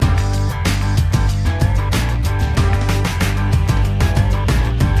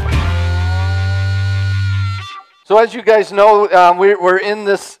So as you guys know, we're in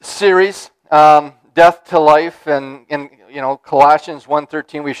this series, Death to Life, and in Colossians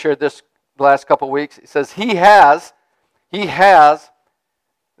 1:13, we shared this the last couple of weeks. It says, He has,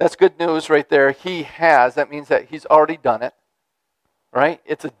 that's good news right there. He has, that means that He's already done it, right?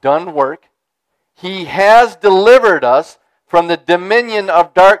 It's a done work. He has delivered us from the dominion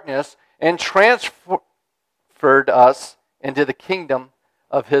of darkness and transferred us into the kingdom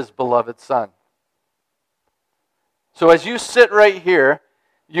of His beloved Son. So as you sit right here,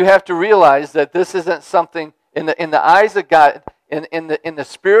 you have to realize that this isn't something in the eyes of God, in the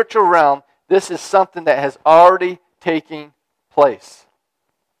spiritual realm. This is something that has already taken place.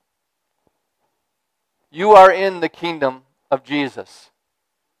 You are in the kingdom of Jesus.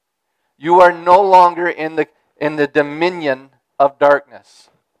 You are no longer in the dominion of darkness.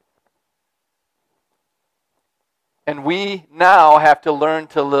 And we now have to learn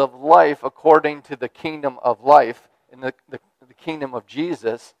to live life according to the kingdom of life, in the kingdom of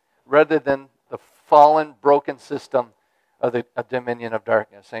Jesus, rather than the fallen, broken system of the dominion of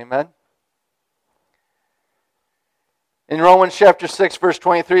darkness. Amen? In Romans chapter 6, verse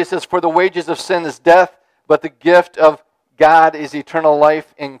 23, it says, For the wages of sin is death, but the gift of God is eternal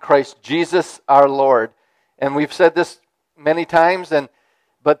life in Christ Jesus our Lord. And we've said this many times,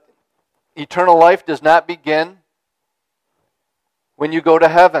 but eternal life does not begin when you go to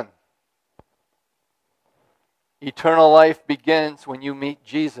heaven. Eternal life begins when you meet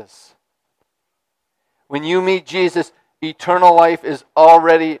Jesus. When you meet Jesus, eternal life is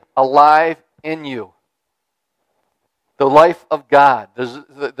already alive in you. The life of God,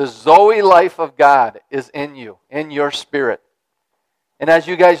 the Zoe life of God is in you, in your spirit. And as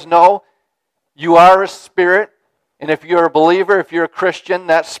you guys know, you are a spirit. And if you're a believer, if you're a Christian,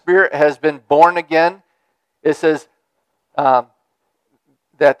 that spirit has been born again. It says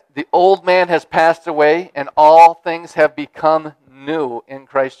that the old man has passed away and all things have become new in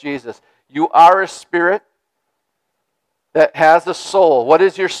Christ Jesus. You are a spirit that has a soul. What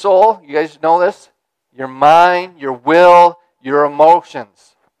is your soul? You guys know this? Your mind, your will, your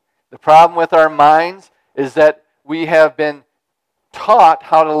emotions. The problem with our minds is that we have been taught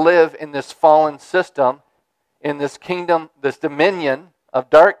how to live in this fallen system, in this kingdom, this dominion of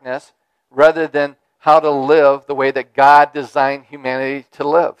darkness, rather than how to live the way that God designed humanity to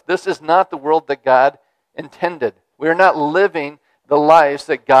live. This is not the world that God intended. We are not living the lives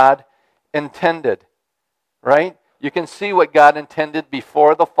that God intended, right? You can see what God intended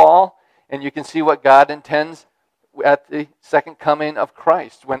before the fall, and you can see what God intends at the second coming of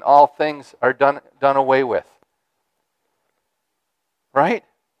Christ, when all things are done away with. Right?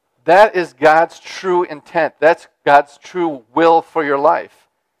 That is God's true intent. That's God's true will for your life.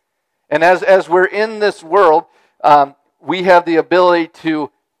 And as we're in this world, we have the ability to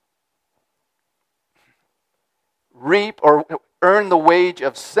reap or earn the wage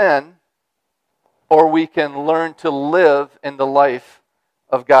of sin, or we can learn to live in the life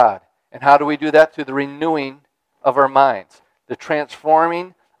of God. And how do we do that? Through the renewing of our minds, the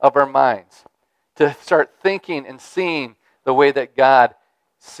transforming of our minds, to start thinking and seeing the way that God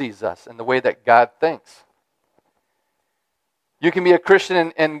sees us and the way that God thinks. You can be a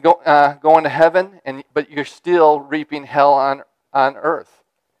Christian and going to heaven, but you're still reaping hell on earth.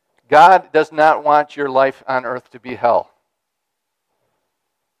 God does not want your life on earth to be hell.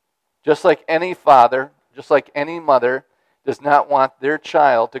 Just like any father, just like any mother, does not want their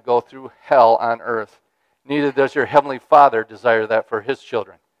child to go through hell on earth. Neither does your heavenly Father desire that for His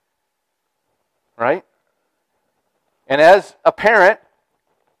children. Right? And as a parent,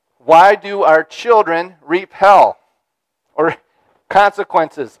 why do our children reap hell? Or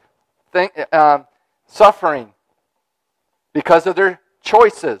consequences, suffering, because of their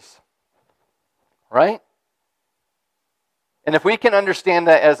choices, right? And if we can understand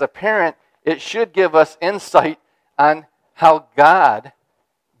that as a parent, it should give us insight on how God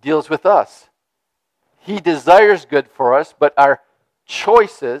deals with us. He desires good for us, but our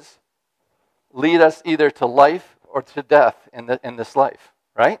choices lead us either to life or to death in this life,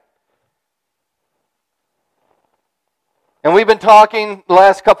 right? And we've been talking the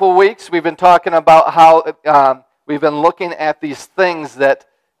last couple of weeks, we've been talking about how we've been looking at these things that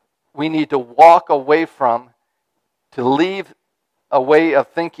we need to walk away from, to leave a way of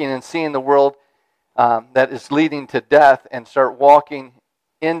thinking and seeing the world that is leading to death, and start walking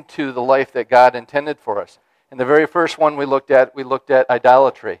into the life that God intended for us. And the very first one we looked at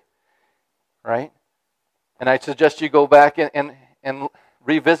idolatry, right? And I suggest you go back and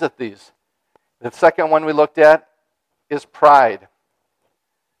revisit these. The second one we looked at is pride.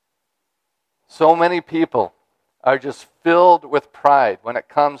 So many people are just filled with pride when it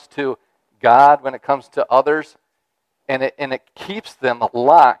comes to God, when it comes to others, and it keeps them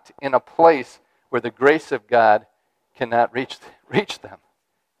locked in a place where the grace of God cannot reach them.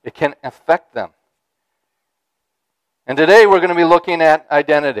 It can affect them. And today we're going to be looking at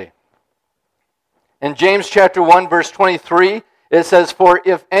identity. In James chapter 1, verse 23, it says, "For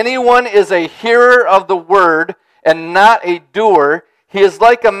if anyone is a hearer of the word and not a doer, he is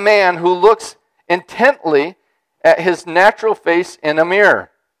like a man who looks intently at his natural face in a mirror.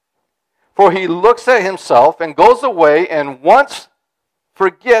 For he looks at himself and goes away and once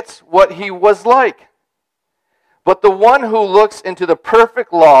forgets what he was like. But the one who looks into the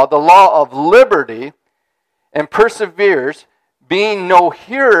perfect law, the law of liberty, and perseveres, being no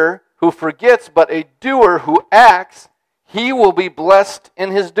hearer who forgets, but a doer who acts, he will be blessed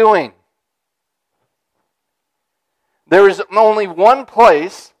in his doing." There is only one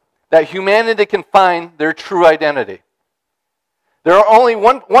place that humanity can find their true identity. There are only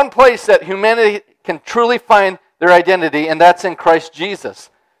one place that humanity can truly find their identity, and that's in Christ Jesus.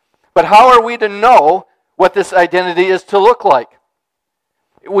 But how are we to know what this identity is to look like?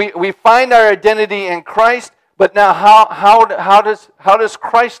 We find our identity in Christ, but now how does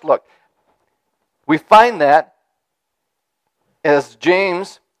Christ look? We find that, as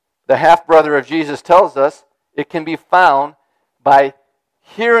James, the half-brother of Jesus, tells us, it can be found by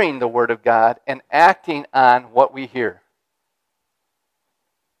hearing the Word of God and acting on what we hear.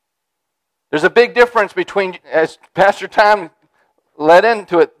 There's a big difference between, as Pastor Tom led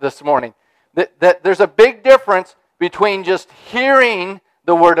into it this morning, that there's a big difference between just hearing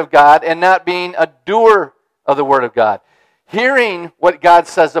the Word of God and not being a doer of the Word of God. Hearing what God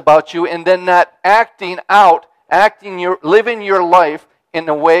says about you and then not acting out, living your life in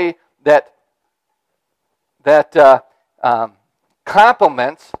a way that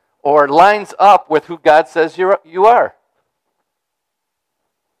complements or lines up with who God says you are.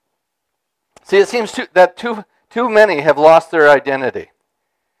 See, it seems that too many have lost their identity.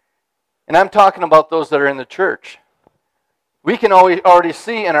 And I'm talking about those that are in the church. We can already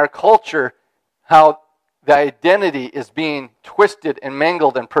see in our culture how the identity is being twisted and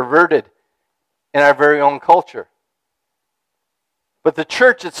mangled and perverted in our very own culture. But the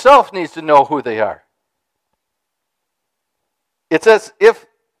church itself needs to know who they are. It's as if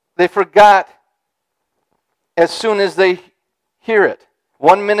they forgot as soon as they hear it.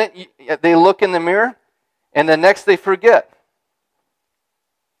 One minute they look in the mirror, and the next they forget.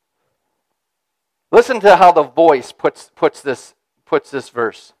 Listen to how the Voice puts this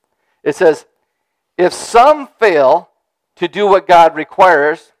verse. It says, "If some fail to do what God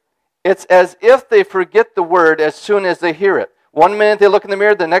requires, it's as if they forget the word as soon as they hear it. One minute they look in the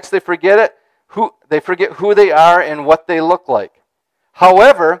mirror, the next they forget it. They forget who they are and what they look like.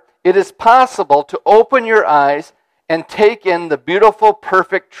 However, it is possible to open your eyes and take in the beautiful,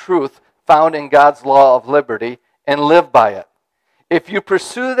 perfect truth found in God's law of liberty and live by it. If you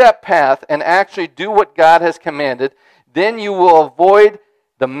pursue that path and actually do what God has commanded, then you will avoid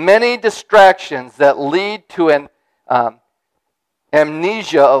the many distractions that lead to an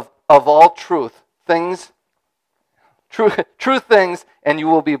amnesia of all true things, and you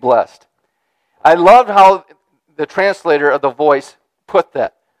will be blessed." I loved how the translator of the Voice put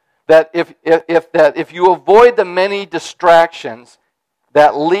that. That if you avoid the many distractions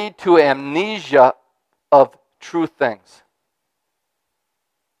that lead to amnesia of true things.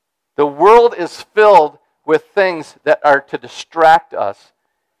 The world is filled with things that are to distract us,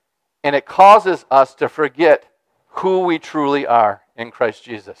 and it causes us to forget who we truly are in Christ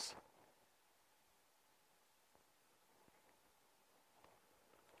Jesus.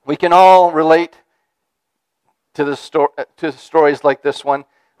 We can all relate to stories like this one.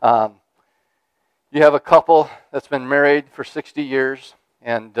 You have a couple that's been married for 60 years,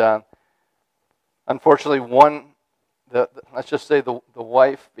 and unfortunately let's just say the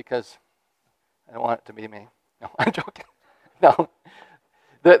wife, because I don't want it to be me. No, I'm joking. No.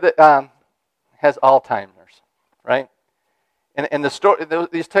 Has Alzheimer's, right? And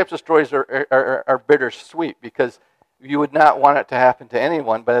these types of stories are bittersweet, because you would not want it to happen to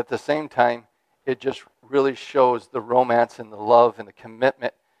anyone, but at the same time, it just really shows the romance and the love and the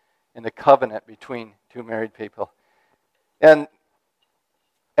commitment and the covenant between two married people. And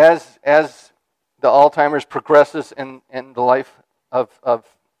as the Alzheimer's progresses in the life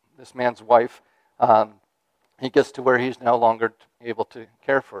of this man's wife, he gets to where he's no longer able to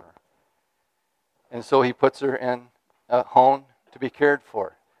care for her. And so he puts her in a home to be cared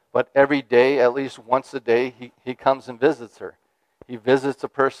for. But every day, at least once a day, he comes and visits her. He visits a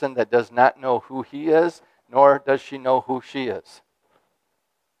person that does not know who he is, nor does she know who she is.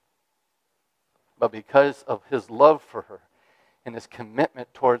 But because of his love for her and his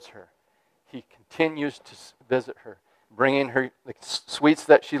commitment towards her, he continues to visit her bringing her the sweets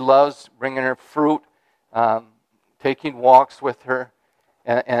that she loves, bringing her fruit, taking walks with her,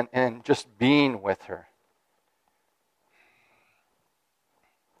 and just being with her.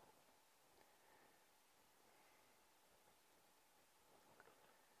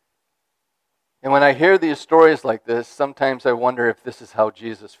 And when I hear these stories like this, sometimes I wonder if this is how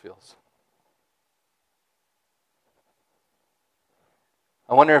Jesus feels.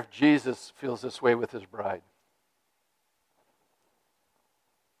 I wonder if Jesus feels this way with his bride.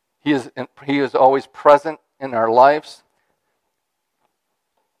 He is always present in our lives.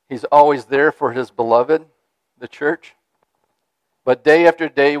 He's always there for his beloved, the church. But day after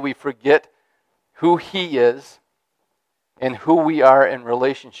day we forget who he is and who we are in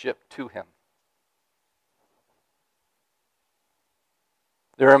relationship to him.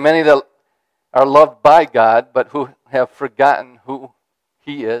 There are many that are loved by God, but who have forgotten who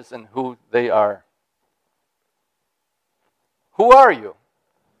he is and who they are. Who are you?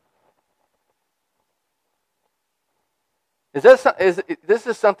 This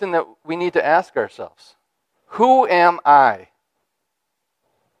is something that we need to ask ourselves. Who am I?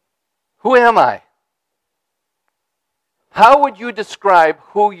 Who am I? How would you describe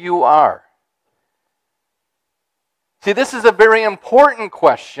who you are? See, this is a very important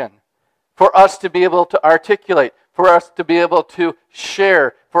question for us to be able to articulate, for us to be able to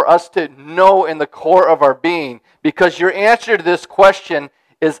share, for us to know in the core of our being, because your answer to this question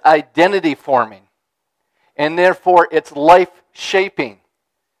is identity forming, and therefore it's life shaping.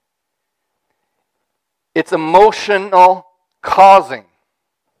 It's emotional causing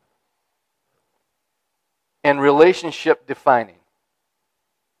and relationship defining.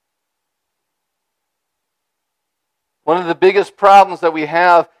 One of the biggest problems that we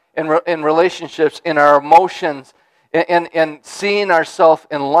have in relationships, in our emotions, and seeing ourselves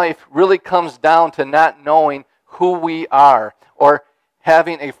in life really comes down to not knowing who we are, or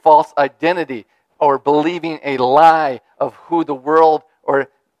having a false identity, or believing a lie of who the world or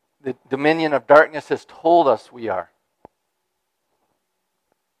the dominion of darkness has told us we are.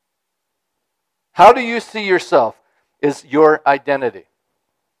 How do you see yourself is your identity.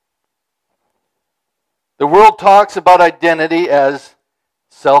 The world talks about identity as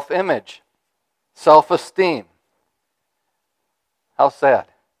self-image, self-esteem. How sad.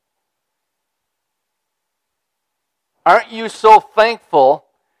 Aren't you so thankful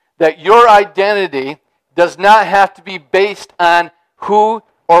that your identity does not have to be based on who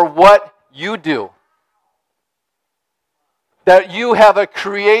or what you do? That you have a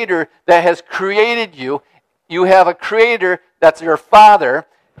creator that has created you. You have a creator that's your father.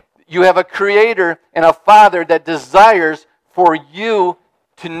 You have a creator and a father that desires for you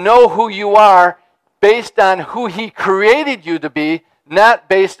to know who you are based on who he created you to be, not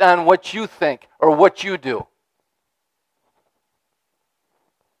based on what you think or what you do.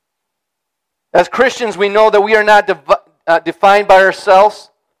 As Christians, we know that we are not defined by ourselves,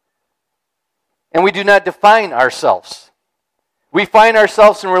 and we do not define ourselves. We find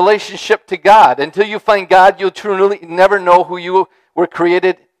ourselves in relationship to God. Until you find God, you'll truly never know who you were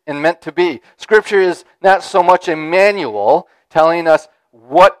created and meant to be. Scripture is not so much a manual telling us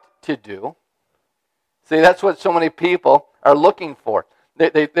what to do. See, that's what so many people are looking for.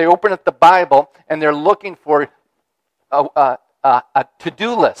 They open up the Bible and they're looking for a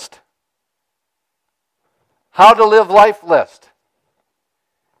to-do list. How to live life list.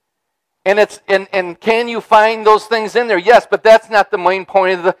 And can you find those things in there? Yes, but that's not the main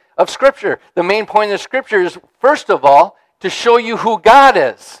point of Scripture. The main point of Scripture is, first of all, to show you who God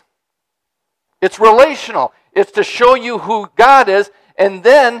is. It's relational. It's to show you who God is. And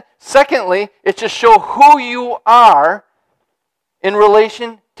then, secondly, it's to show who you are in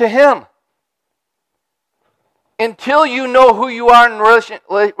relation to Him. Until you know who you are in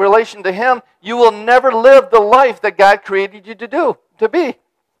relation to Him, you will never live the life that God created you to be.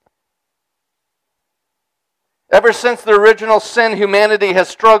 Ever since the original sin, humanity has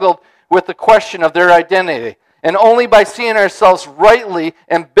struggled with the question of their identity. And only by seeing ourselves rightly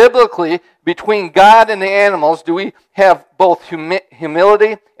and biblically between God and the animals do we have both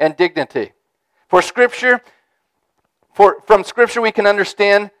humility and dignity. From Scripture we can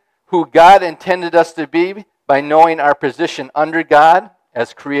understand who God intended us to be by knowing our position under God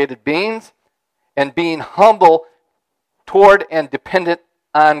as created beings and being humble toward and dependent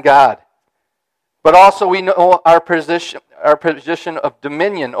on God. But also we know our position of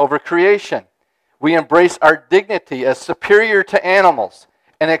dominion over creation. We embrace our dignity as superior to animals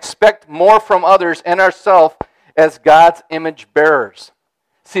and expect more from others and ourselves as God's image bearers.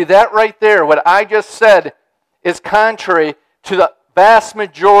 See, that right there, what I just said, is contrary to the vast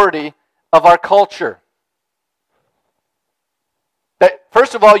majority of our culture. that,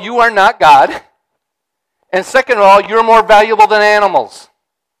 first of all, you are not God. And second of all, you're more valuable than animals.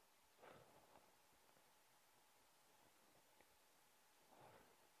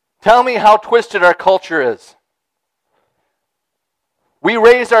 Tell me how twisted our culture is. We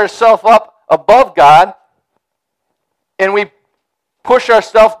raise ourselves up above God, and we push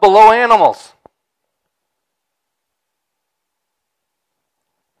ourselves below animals.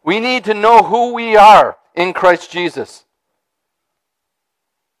 We need to know who we are in Christ Jesus.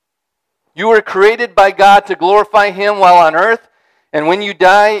 You were created by God to glorify Him while on earth, and when you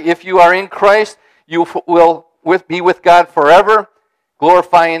die, if you are in Christ, you will be with God forever,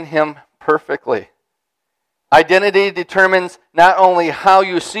 glorifying Him perfectly. Identity determines not only how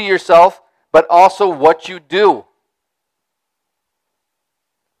you see yourself, but also what you do.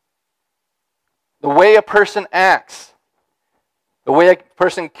 The way a person acts, the way a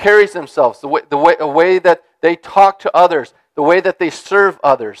person carries themselves, the way that they talk to others, the way that they serve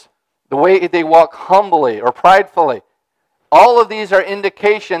others, the way they walk humbly or pridefully. All of these are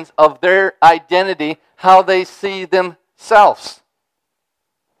indications of their identity, how they see themselves.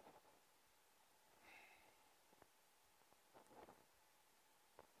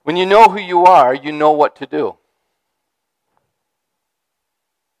 When you know who you are, you know what to do.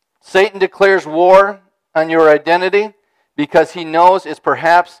 Satan declares war on your identity because he knows it's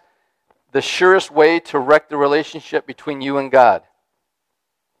perhaps the surest way to wreck the relationship between you and God.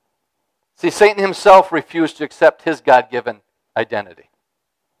 See, Satan himself refused to accept his God-given identity,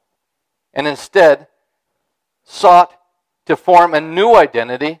 and instead sought to form a new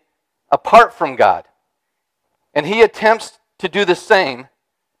identity apart from God. And he attempts to do the same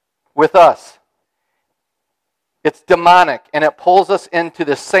with us. It's demonic, and it pulls us into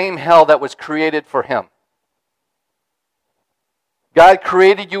the same hell that was created for him. God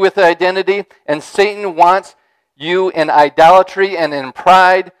created you with an identity, and Satan wants you in idolatry and in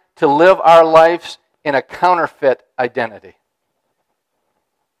pride to live our lives in a counterfeit identity.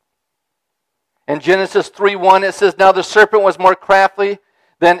 In Genesis 3:1 it says, "Now the serpent was more crafty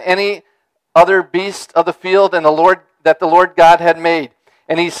than any other beast of the field and the Lord God had made.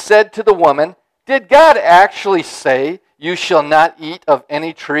 And he said to the woman, 'Did God actually say, you shall not eat of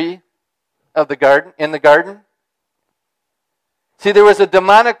any tree of the garden in the garden?'" See, there was a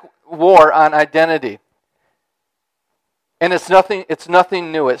demonic war on identity. And it's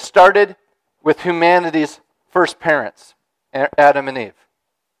nothing new. It started with humanity's first parents, Adam and Eve.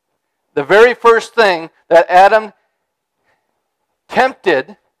 The very first thing that Adam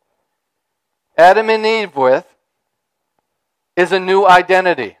tempted Adam and Eve with is a new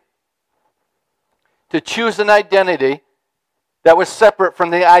identity. To choose an identity that was separate from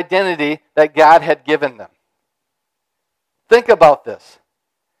the identity that God had given them. Think about this.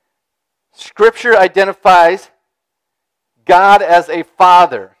 Scripture identifies God as a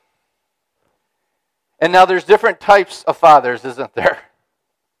father. And now there's different types of fathers, isn't there?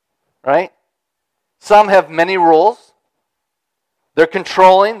 Right? Some have many rules. They're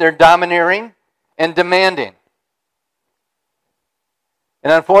controlling, they're domineering, and demanding.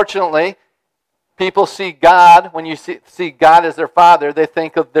 And unfortunately, people see God, when you see God as their father, they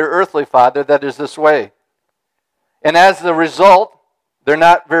think of their earthly father that is this way. And as a result, they're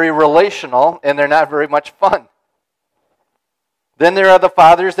not very relational and they're not very much fun. Then there are the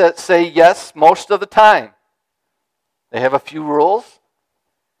fathers that say yes most of the time. They have a few rules.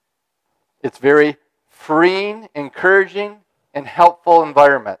 It's very freeing, encouraging, and helpful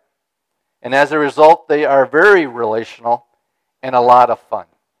environment. And as a result, they are very relational and a lot of fun.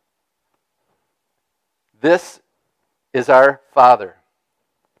 This is our Father.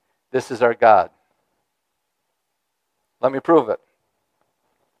 This is our God. Let me prove it.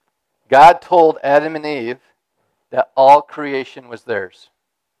 God told Adam and Eve that all creation was theirs.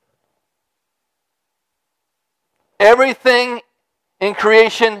 Everything in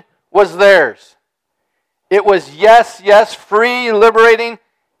creation was theirs. It was yes, free, liberating,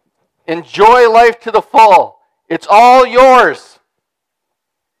 enjoy life to the full. It's all yours.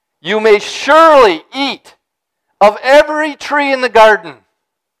 You may surely eat of every tree in the garden.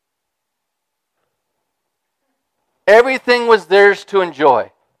 Everything was theirs to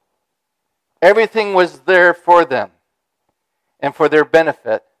enjoy. Everything was there for them and for their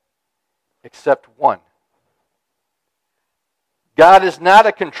benefit, except one. God is not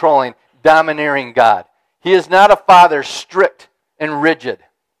a controlling, domineering God. He is not a father strict and rigid.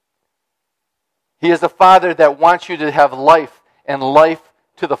 He is a father that wants you to have life and life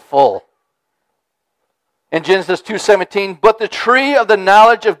to the full. In Genesis 2:17, "But the tree of the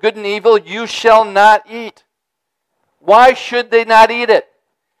knowledge of good and evil you shall not eat." Why should they not eat it?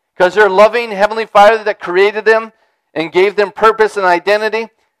 Because their loving Heavenly Father that created them and gave them purpose and identity,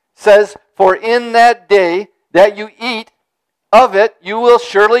 says, "For in that day that you eat of it, you will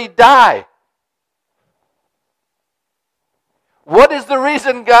surely die." What is the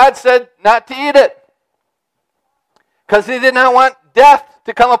reason God said not to eat it? Because He did not want death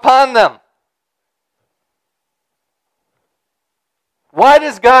to come upon them. Why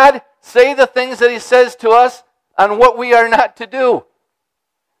does God say the things that He says to us on what we are not to do?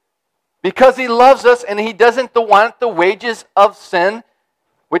 Because He loves us and He doesn't want the wages of sin,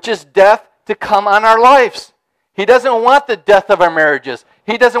 which is death, to come on our lives. He doesn't want the death of our marriages.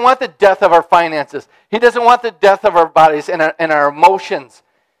 He doesn't want the death of our finances. He doesn't want the death of our bodies and our emotions.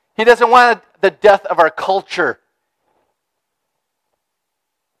 He doesn't want the death of our culture.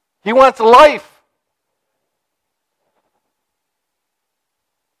 He wants life.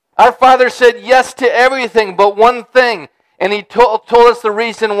 Our Father said yes to everything but one thing, and He told us the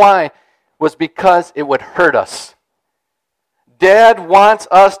reason why was because it would hurt us. Dad wants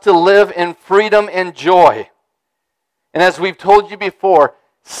us to live in freedom and joy. And as we've told you before,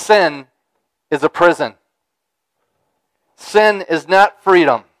 sin is a prison. Sin is not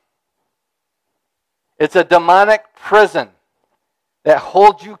freedom. It's a demonic prison that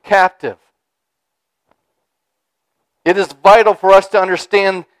holds you captive. It is vital for us to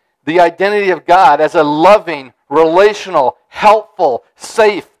understand the identity of God as a loving, relational, helpful,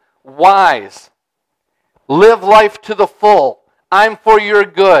 safe, wise. Live life to the full. I'm for your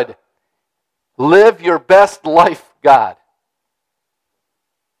good. Live your best life, God.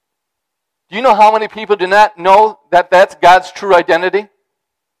 Do you know how many people do not know that that's God's true identity?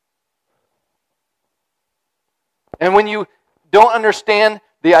 And when you don't understand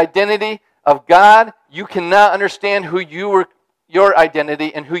the identity of God, you cannot understand who you were, your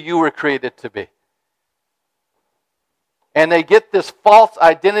identity and who you were created to be. And they get this false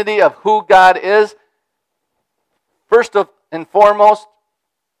identity of who God is, first and foremost,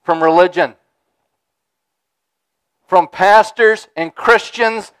 from religion. From pastors and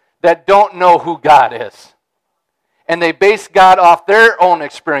Christians that don't know who God is. And they base God off their own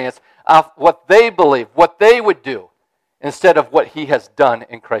experience, off what they believe, what they would do, instead of what He has done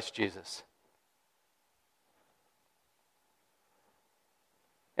in Christ Jesus.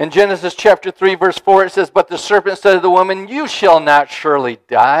 In Genesis chapter 3, verse 4, it says, "But the serpent said to the woman, 'You shall not surely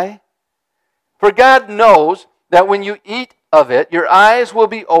die. For God knows that when you eat of it, your eyes will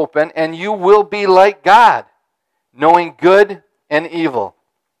be open, and you will be like God, knowing good and evil.'"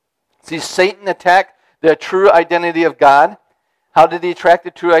 See, Satan attacked the true identity of God. How did he attract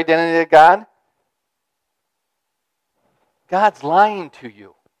the true identity of God? God's lying to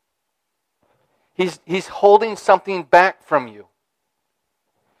you. He's holding something back from you.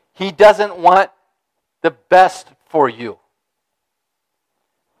 He doesn't want the best for you.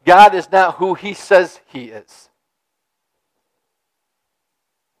 God is not who He says He is.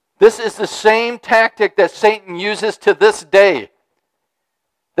 This is the same tactic that Satan uses to this day,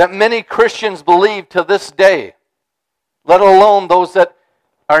 that many Christians believe to this day, let alone those that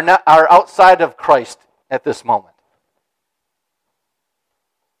are outside of Christ at this moment.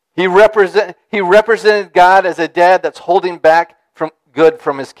 He represented God as a dad that's holding back good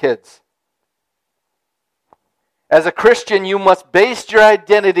from his kids. As a Christian, you must base your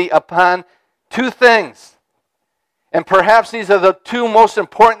identity upon two things. And perhaps these are the two most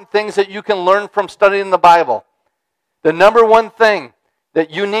important things that you can learn from studying the Bible. The number one thing that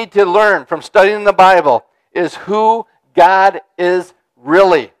you need to learn from studying the Bible is who God is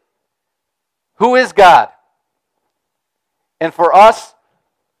really. Who is God? And for us,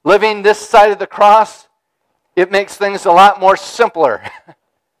 living this side of the cross, it makes things a lot more simpler.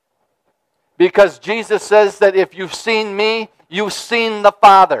 Because Jesus says that if you've seen me, you've seen the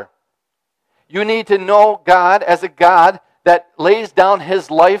Father. You need to know God as a God that lays down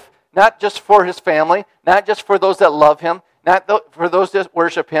His life, not just for His family, not just for those that love Him, not for those that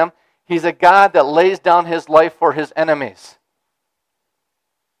worship Him. He's a God that lays down His life for His enemies.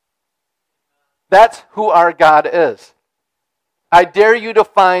 That's who our God is. I dare you to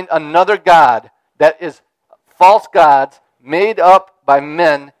find another God that is false gods made up by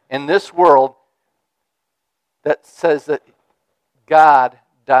men in this world that says that God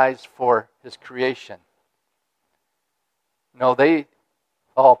dies for His creation. No, they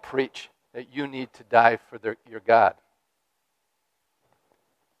all preach that you need to die for your God.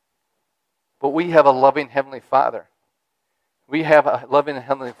 But we have a loving Heavenly Father. We have a loving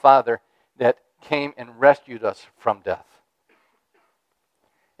Heavenly Father that came and rescued us from death.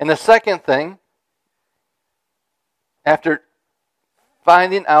 And the second thing, after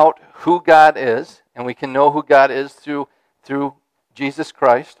finding out who God is, and we can know who God is through Jesus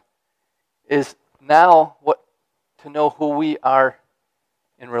Christ, is now what to know who we are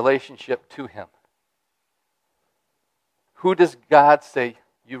in relationship to Him. Who does God say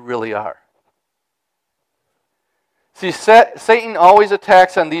you really are? See, Satan always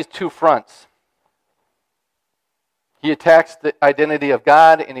attacks on these two fronts. He attacks the identity of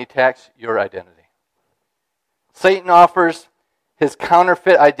God and he attacks your identity. Satan offers his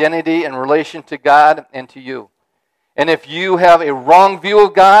counterfeit identity in relation to God and to you. And if you have a wrong view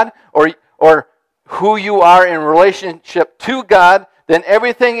of God or who you are in relationship to God, then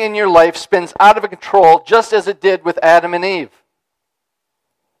everything in your life spins out of control, just as it did with Adam and Eve,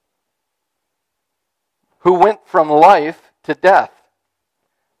 who went from life to death.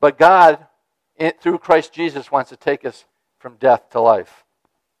 But God, through Christ Jesus, wants to take us from death to life.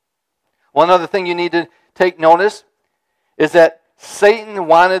 One other thing you need to take notice is that Satan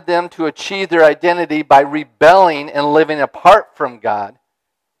wanted them to achieve their identity by rebelling and living apart from God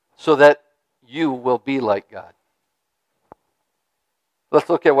so that you will be like God. Let's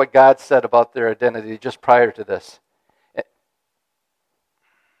look at what God said about their identity just prior to this. I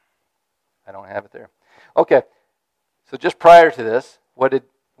don't have it there. Okay, so just prior to this, what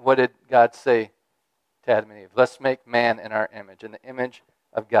did God say to Adam and Eve? Let's make man in our image. In the image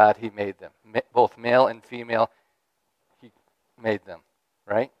of God, He made them. Both male and female, He made them,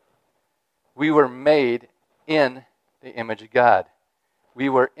 right? We were made in the image of God. We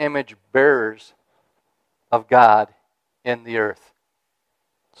were image bearers of God in the earth.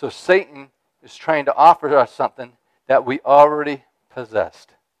 So Satan is trying to offer us something that we already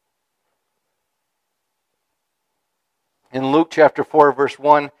possessed. In Luke chapter 4, verse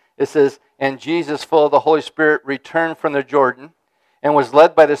 1, it says, "And Jesus, full of the Holy Spirit, returned from the Jordan and was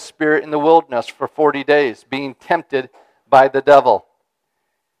led by the Spirit in the wilderness for 40 days, being tempted by the devil.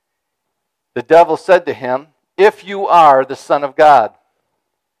 The devil said to him, 'If you are the Son of God.'"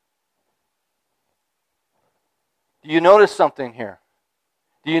 Do you notice something here?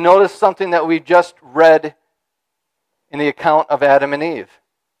 Do you notice something that we just read in the account of Adam and Eve?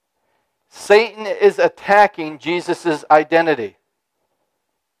 Satan is attacking Jesus' identity.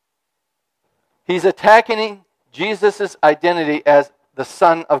 He's attacking Jesus' identity as the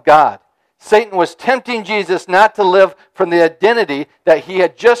Son of God. Satan was tempting Jesus not to live from the identity that he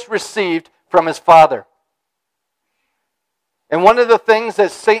had just received from his Father. And one of the things that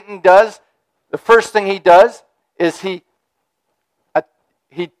Satan does, the first thing he does, is he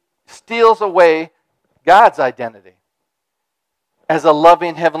steals away God's identity as a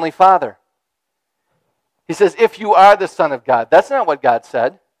loving Heavenly Father. He says, "If you are the Son of God." That's not what God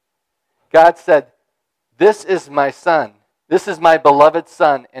said. God said, "This is my Son. This is my beloved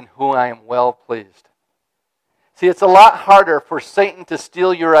Son in whom I am well pleased." See, it's a lot harder for Satan to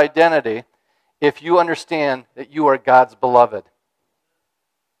steal your identity if you understand that you are God's beloved.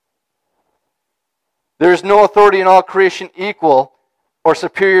 There is no authority in all creation equal or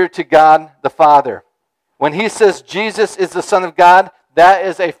superior to God the Father. When He says Jesus is the Son of God, that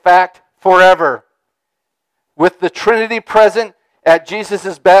is a fact forever. With the Trinity present at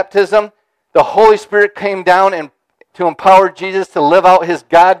Jesus' baptism, the Holy Spirit came down and to empower Jesus to live out His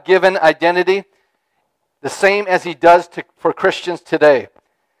God-given identity, the same as He does for Christians today.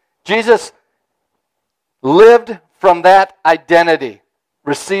 Jesus lived from that identity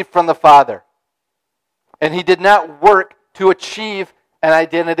received from the Father. And He did not work to achieve an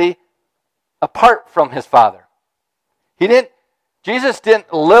identity apart from His Father. Jesus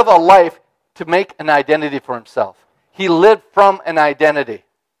didn't live a life to make an identity for Himself. He lived from an identity.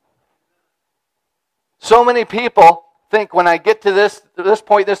 So many people think when I get to this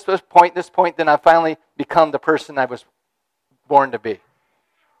point, then I finally become the person I was born to be.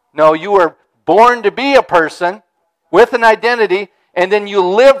 No, you were born to be a person with an identity, and then you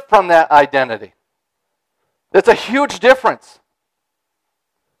live from that identity. That's a huge difference.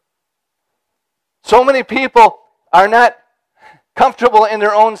 So many people are not comfortable in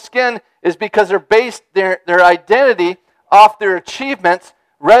their own skin is because they're based their identity off their achievements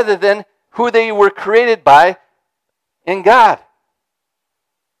rather than who they were created by in God.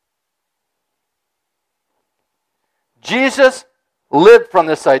 Jesus lived from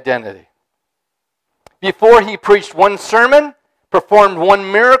this identity. Before He preached one sermon, performed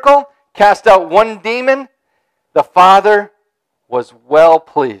one miracle, cast out one demon, the Father was well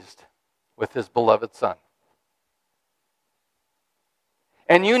pleased with His beloved Son.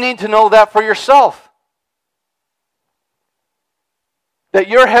 And you need to know that for yourself. That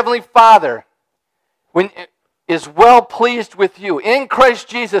your Heavenly Father is well pleased with you. In Christ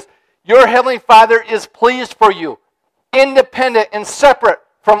Jesus, your Heavenly Father is pleased for you. Independent and separate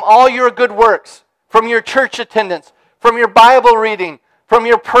from all your good works, from your church attendance, from your Bible reading, from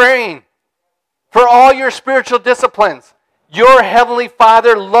your praying. for all your spiritual disciplines. Your Heavenly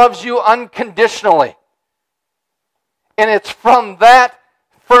Father loves you unconditionally. And it's from that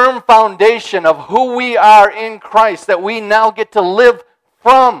firm foundation of who we are in Christ that we now get to live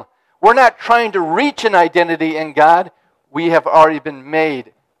from. We're not trying to reach an identity in God. We have already been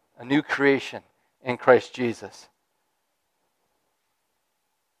made a new creation in Christ Jesus.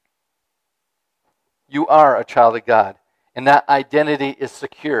 You are a child of God, and that identity is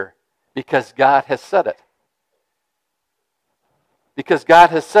secure because God has said it. Because God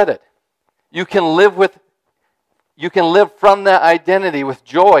has said it. You can live from that identity with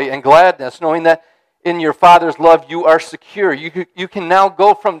joy and gladness, knowing that in your Father's love you are secure. You can now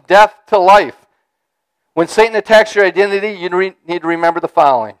go from death to life. When Satan attacks your identity, you need to remember the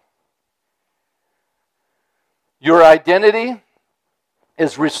following. Your identity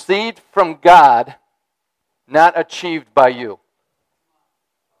is received from God, not achieved by you.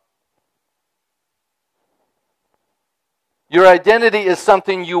 Your identity is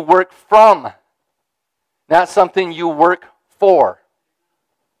something you work from, not something you work for.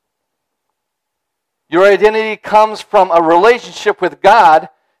 Your identity comes from a relationship with God,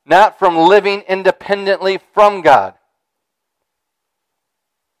 not from living independently from God.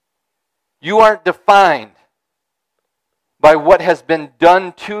 You aren't defined by what has been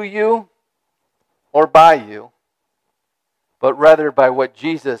done to you or by you, but rather by what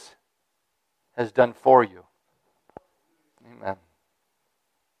Jesus has done for you. Amen.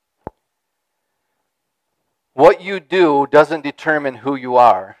 What you do doesn't determine who you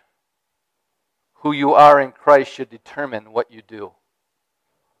are. Who you are in Christ should determine what you do.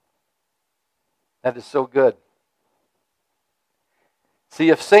 That is so good. See,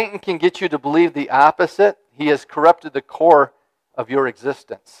 if Satan can get you to believe the opposite, he has corrupted the core of your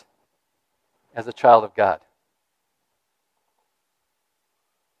existence as a child of God.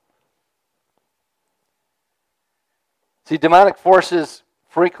 See, demonic forces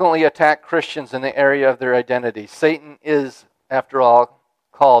frequently attack Christians in the area of their identity. Satan is, after all,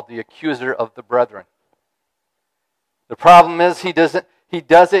 called the accuser of the brethren. The problem is he does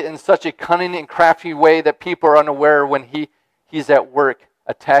it in such a cunning and crafty way that people are unaware when he's at work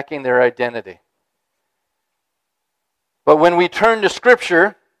attacking their identity. But when we turn to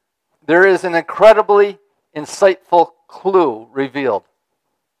Scripture, there is an incredibly insightful clue revealed.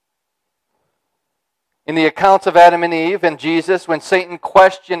 In the accounts of Adam and Eve and Jesus, when Satan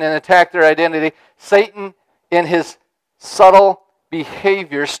questioned and attacked their identity, Satan, in his subtle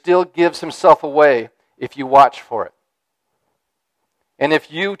behavior, still gives himself away if you watch for it. And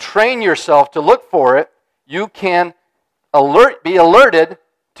if you train yourself to look for it, you can be alerted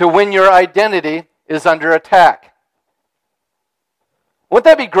to when your identity is under attack. Wouldn't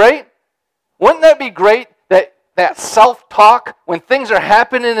that be great? Wouldn't that be great that self-talk, when things are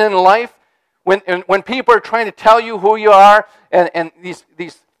happening in life, when people are trying to tell you who you are, and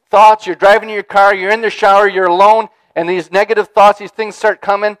these thoughts, you're driving in your car, you're in the shower, you're alone, and these negative thoughts, these things start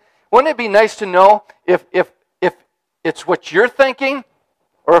coming, wouldn't it be nice to know if it's what you're thinking,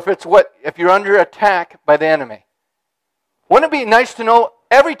 or if you're under attack by the enemy? Wouldn't it be nice to know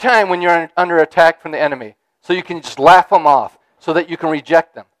every time when you're under attack from the enemy, so you can just laugh them off, so that you can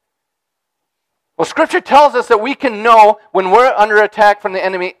reject them? Well, Scripture tells us that we can know when we're under attack from the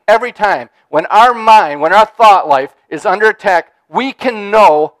enemy every time. When our mind, when our thought life is under attack, we can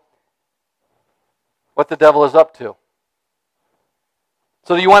know what the devil is up to.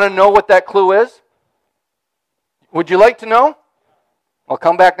 So do you want to know what that clue is? Would you like to know? Well,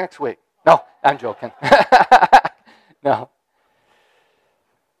 come back next week. No, I'm joking. No.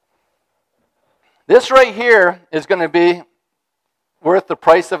 This right here is going to be worth the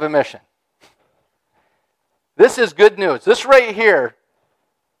price of admission. This is good news. This right here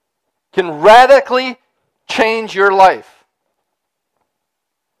can radically change your life.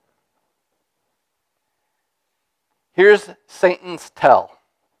 Here's Satan's tell.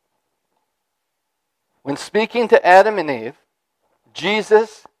 When speaking to Adam and Eve,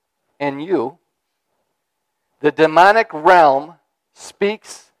 Jesus and you, the demonic realm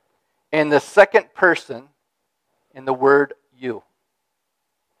speaks in the second person in the word you.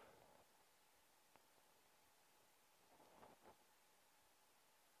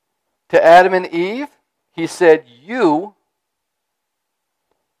 To Adam and Eve, he said, you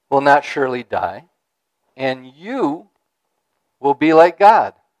will not surely die, and you will be like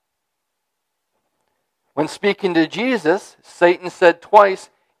God. When speaking to Jesus, Satan said twice,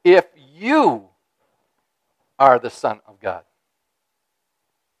 if you are the Son of God.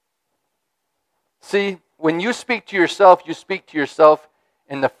 See, when you speak to yourself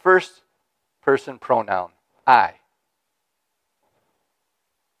in the first person pronoun, I.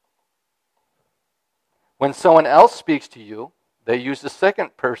 When someone else speaks to you, they use the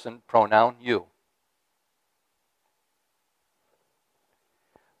second person pronoun, you.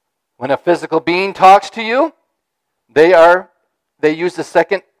 When a physical being talks to you, they use the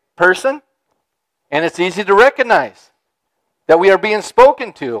second person, and it's easy to recognize that we are being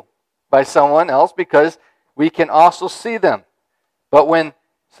spoken to by someone else because we can also see them. But when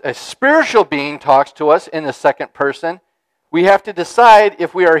a spiritual being talks to us in the second person, we have to decide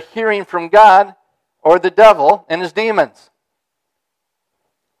if we are hearing from God or the devil and his demons.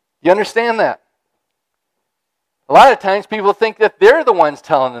 You understand that? A lot of times people think that they're the ones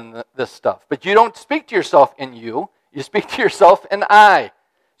telling them this stuff. But you don't speak to yourself in you. You speak to yourself in I.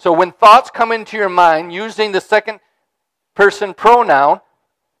 So when thoughts come into your mind using the second person pronoun,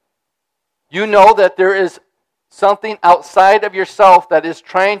 you know that there is something outside of yourself that is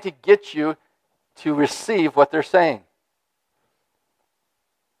trying to get you to receive what they're saying.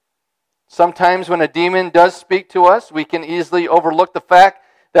 Sometimes when a demon does speak to us, we can easily overlook the fact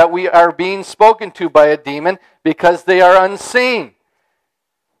that we are being spoken to by a demon because they are unseen.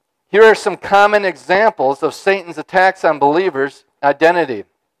 Here are some common examples of Satan's attacks on believers' identity.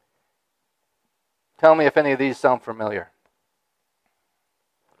 Tell me if any of these sound familiar.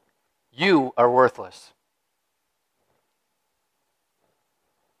 You are worthless.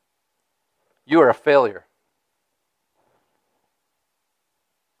 You are a failure.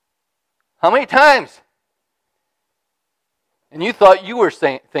 How many times? And you thought you were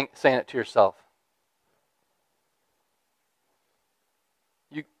saying it to yourself.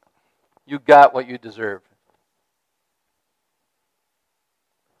 You got what you deserve.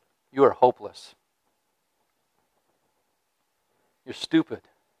 You are hopeless. You're stupid.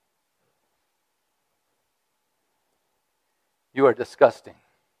 You are disgusting.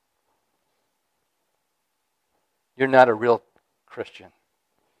 You're not a real Christian.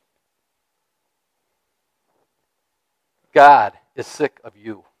 God is sick of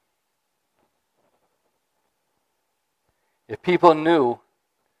you. If people knew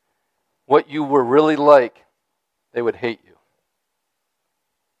what you were really like, they would hate you.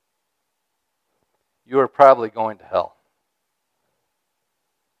 You are probably going to hell.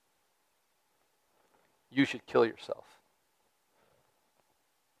 You should kill yourself.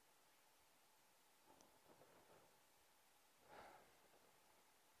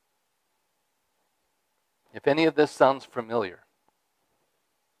 If any of this sounds familiar,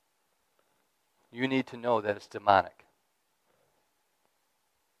 you need to know that it's demonic.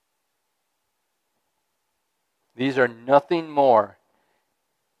 These are nothing more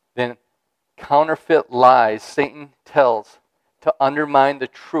than counterfeit lies Satan tells to undermine the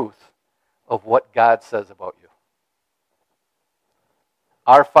truth of what God says about you.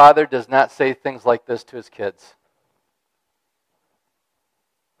 Our Father does not say things like this to his kids.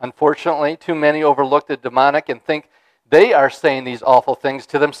 Unfortunately, too many overlook the demonic and think they are saying these awful things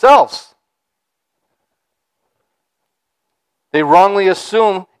to themselves. They wrongly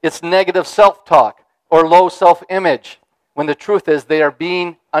assume it's negative self-talk or low self-image, when the truth is they are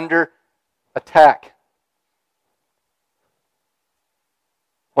being under attack.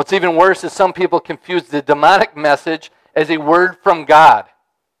 What's even worse is some people confuse the demonic message as a word from God.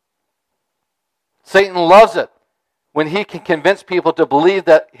 Satan loves it when he can convince people to believe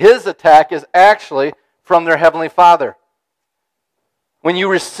that his attack is actually from their Heavenly Father. When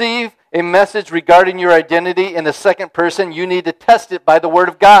you receive a message regarding your identity in the second person, you need to test it by the Word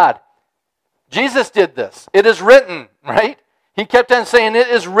of God. Jesus did this. It is written, right? He kept on saying, it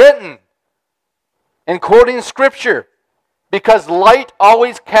is written, and quoting Scripture, because light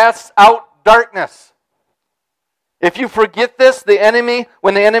always casts out darkness. If you forget this,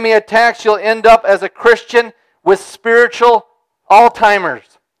 when the enemy attacks, you'll end up as a Christian with spiritual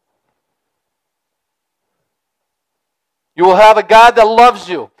Alzheimer's. You will have a God that loves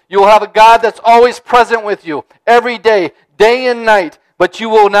you. You will have a God that's always present with you every day, day and night, but you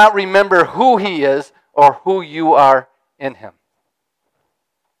will not remember who He is or who you are in Him.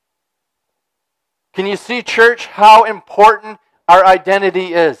 Can you see, church, how important our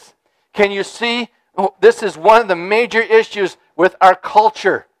identity is? Can you see this is one of the major issues with our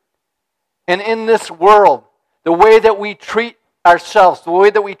culture and in this world? The way that we treat ourselves, the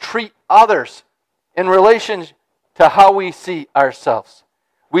way that we treat others in relation to how we see ourselves.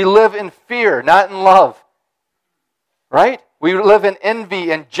 We live in fear, not in love. Right? We live in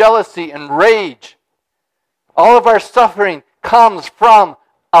envy and jealousy and rage. All of our suffering comes from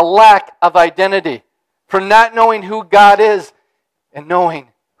a lack of identity, from not knowing who God is and knowing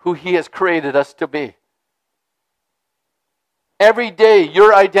who He has created us to be. Every day,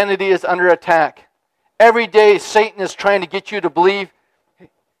 your identity is under attack. Every day, Satan is trying to get you to believe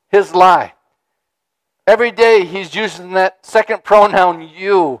his lie. Every day he's using that second pronoun,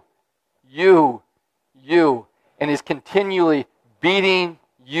 you, and he's continually beating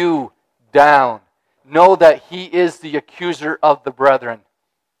you down. Know that he is the accuser of the brethren.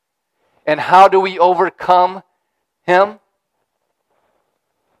 And how do we overcome him?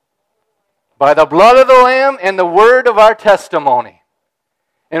 By the blood of the Lamb and the word of our testimony.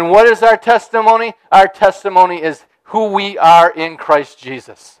 And what is our testimony? Our testimony is who we are in Christ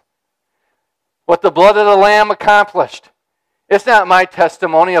Jesus. What the blood of the Lamb accomplished. It's not my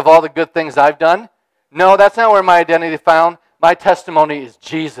testimony of all the good things I've done. No, that's not where my identity is found. My testimony is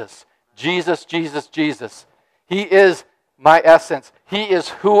Jesus. Jesus, Jesus, Jesus. He is my essence. He is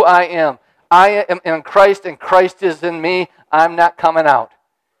who I am. I am in Christ and Christ is in me. I'm not coming out.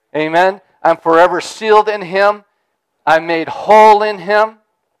 Amen? I'm forever sealed in him. I'm made whole in him.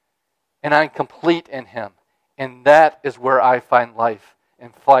 And I'm complete in him. And that is where I find life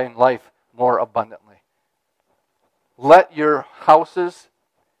and find life more abundantly. Let your houses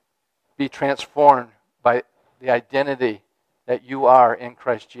be transformed by the identity that you are in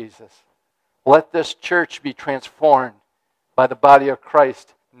Christ Jesus. Let this church be transformed by the body of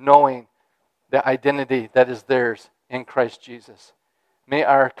Christ, knowing the identity that is theirs in Christ Jesus. May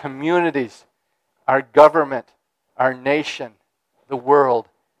our communities, our government, our nation, the world,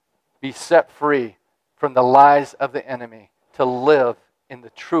 be set free from the lies of the enemy to live in the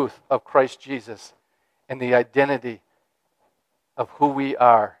truth of Christ Jesus and the identity of who we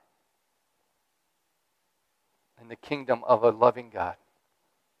are in the kingdom of a loving God.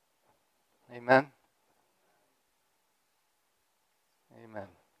 Amen. Amen.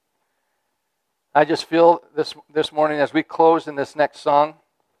 I just feel this morning as we close in this next song,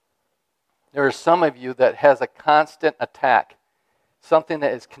 there are some of you that has a constant attack, something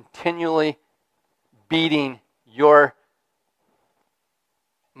that is continually beating your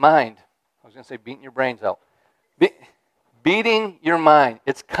mind. I was going to say beating your brains out. Beating your mind.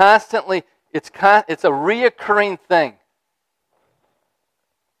 It's constantly, it's a reoccurring thing.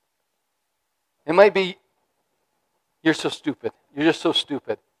 It might be, you're so stupid. You're just so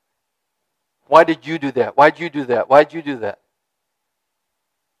stupid. Why did you do that? Why'd you do that? Why'd you do that?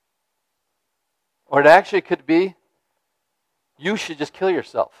 Or it actually could be, you should just kill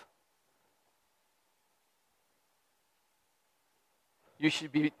yourself. You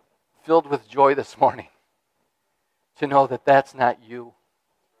should be filled with joy this morning to know that that's not you.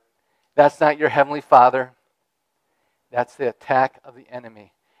 That's not your Heavenly Father. That's the attack of the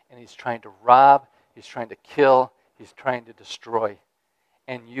enemy. And he's trying to rob, he's trying to kill, he's trying to destroy.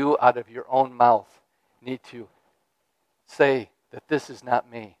 And you, out of your own mouth, need to say that this is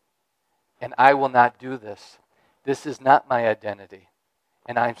not me. And I will not do this. This is not my identity.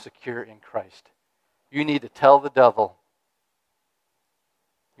 And I'm secure in Christ. You need to tell the devil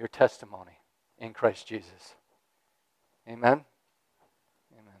your testimony in Christ Jesus. Amen?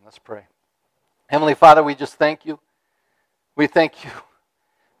 Amen. Let's pray. Heavenly Father, we just thank you. We thank you.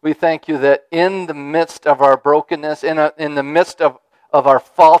 We thank you that in the midst of our brokenness, in the midst of our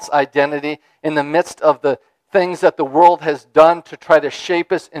false identity, in the midst of the things that the world has done to try to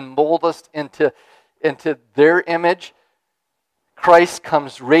shape us and mold us into their image, Christ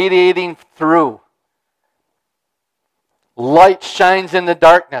comes radiating through. Light shines in the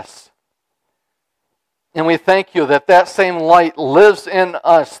darkness. And we thank you that that same light lives in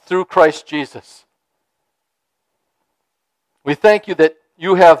us through Christ Jesus. We thank you that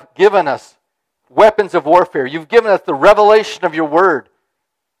you have given us weapons of warfare. You've given us the revelation of your word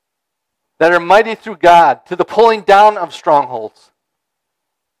that are mighty through God to the pulling down of strongholds.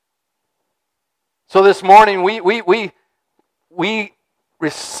 So this morning we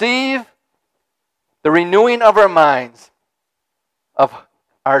receive the renewing of our minds of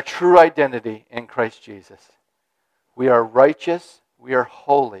our true identity in Christ Jesus. We are righteous. We are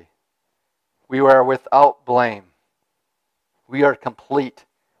holy. We are without blame. We are complete.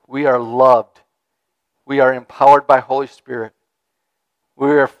 We are loved. We are empowered by Holy Spirit.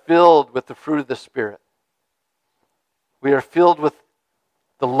 We are filled with the fruit of the Spirit. We are filled with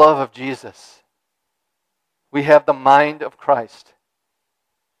the love of Jesus. We have the mind of Christ.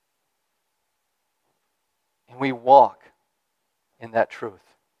 And we walk in that truth.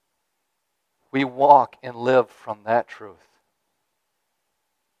 We walk and live from that truth.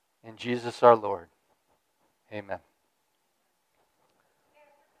 In Jesus our Lord. Amen.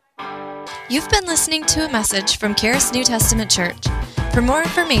 You've been listening to a message from Charis New Testament Church. For more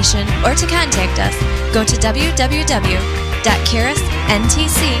information or to contact us, go to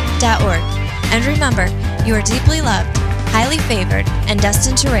www.charisntc.org. And remember, you are deeply loved, highly favored, and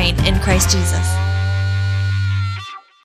destined to reign in Christ Jesus.